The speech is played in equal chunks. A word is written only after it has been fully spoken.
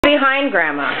Behind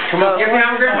Grandma. Come on, get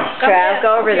behind Grandma. Trav,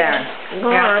 go over there. Go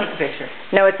on. Take a picture.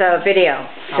 No, it's a video.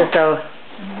 Just so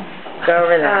go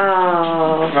over there.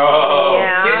 Oh.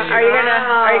 Yeah. Are you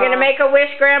gonna make a wish,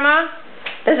 Grandma?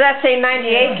 Does that say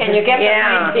 98? Can you get the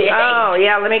 98? Oh,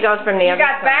 yeah. Let me go from the other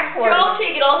side. You got backwards. I'll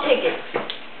take it.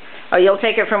 Oh, you'll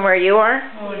take it from where you are?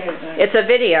 It's a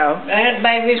video. I had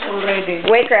my wish already.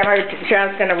 Wait, Grandma.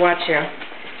 Trav's gonna watch you.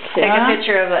 Take a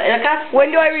picture of it. When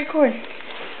do I record?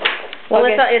 Well,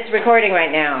 Okay. it's recording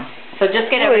right now. So just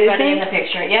get everybody in the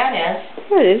picture. Yeah, it is.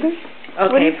 No, it isn't.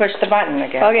 Okay, push the button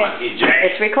again. Okay.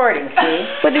 It's recording, see?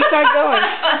 But it starts going.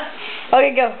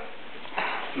 Okay, go.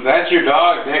 That's your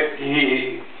dog.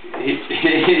 You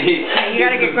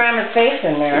gotta get Grandma's face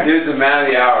in there. Here's the man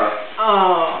of the hour.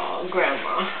 Oh,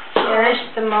 Grandma. Cherish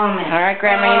the moment. All right,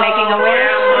 Grandma, you making a wish?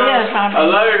 Yes, I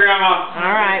love you, Grandma.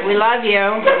 All right, we love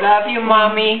you. Love you,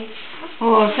 Mommy.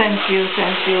 Oh, thank you.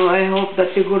 I hope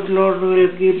that the good Lord will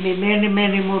give me many,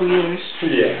 many more years.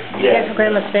 Get for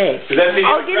Grandma's face. Does that mean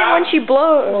I'll get it when she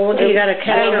blows. Well, you gotta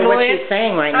capture what she's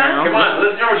saying right now. Come on,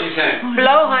 listen to what she's saying.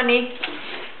 Blow, honey.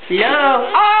 Blow.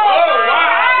 Oh,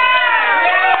 wow!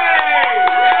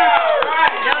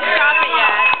 Don't stop it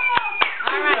yet.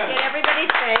 All right, get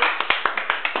everybody's face.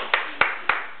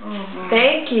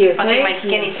 Thank you. I'll take my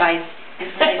skinny size.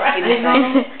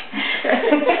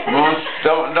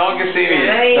 Don't get serious.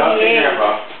 Don't be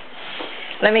careful.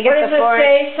 Let me get the floor. What does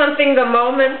it say? Something the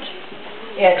moment?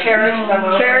 Yeah, cherish the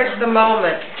moment. Cherish the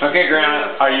moment. Okay,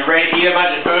 Grandma, are you ready to eat a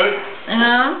bunch of food?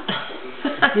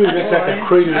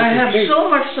 I have so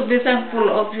much to be thankful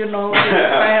of,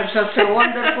 I have such a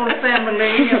wonderful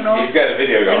family, He's got a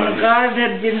video going. And God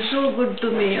has been so good to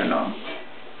me, Oh,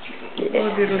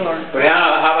 dear Lord. But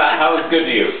how is good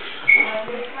to you?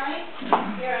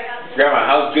 Grandma,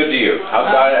 how's good to you? How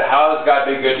has God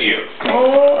been good to you?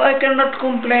 Oh, I cannot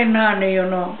complain, honey,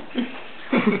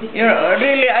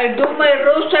 Really, I do my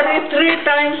rosary 3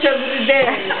 times every day,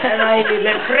 and I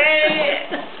pray.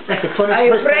 I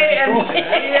pray and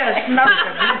yes,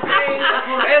 I pray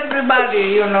for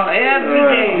everybody, every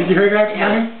day. Did you hear that,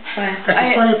 honey?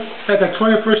 That's the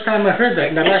 21st time I heard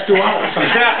that in the last 2 hours. I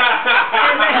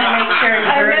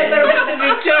never went to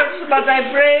the church, but I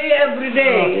pray every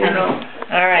day,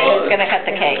 All right, who's gonna cut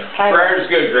the cake? Prayer's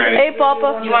good, Granny. Hey,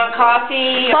 Papa. You want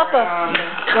coffee? Papa.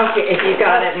 Okay, if you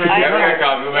got it. Yeah, we got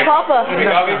coffee. Papa. You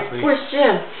want coffee? Where's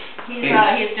Jim? He's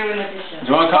doing the dishes.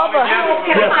 Do you want coffee, Papa.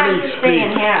 Jim? Please.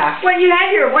 Well, you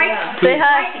had your white. Say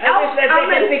hi. I wish I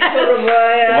take a picture of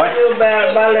you,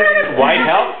 ballerina. White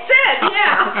help?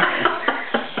 Yeah.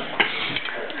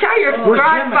 Tell your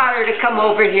grandfather to come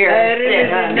over here.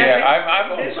 Yeah,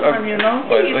 I'm This one, He's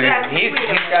got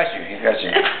you. He's got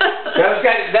you.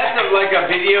 That's like a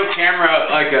video camera,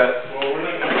 like a.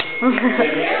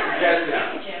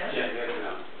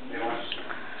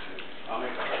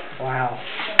 Wow.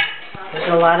 There's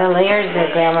a lot of layers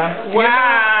there, Grandma.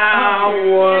 Wow.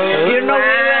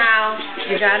 Wow.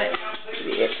 You got it.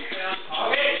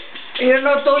 2 years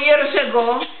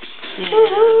ago,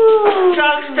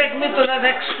 Charles took me to that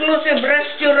exclusive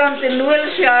restaurant in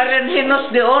Wilshire, and he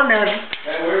knows the owner.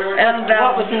 And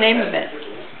What was the name of it?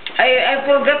 I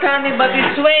forgot, honey, but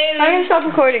it's way. I'm gonna stop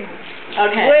recording.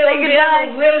 Okay. Say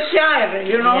goodbye. Wilshire,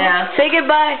 Yeah. Say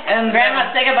goodbye. And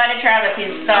Grandma, say goodbye to Travis.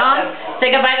 He's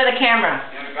say goodbye to the camera.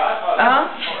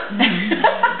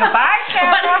 Goodbye,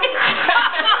 camera.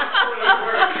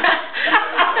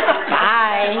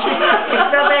 Bye.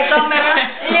 Still the camera?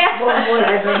 Yeah.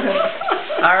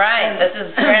 All right. This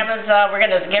is Grandma's. We're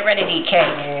gonna get ready to eat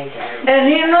cake. And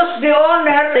he knows the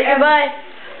owner. Say goodbye.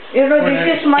 This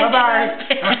is my Bye-bye.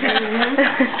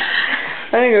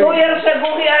 I'm gonna 2 go. years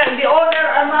ago, the owner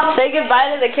announced. Say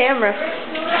goodbye to the camera.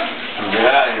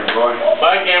 Yeah, you're going.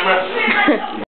 Bye, camera.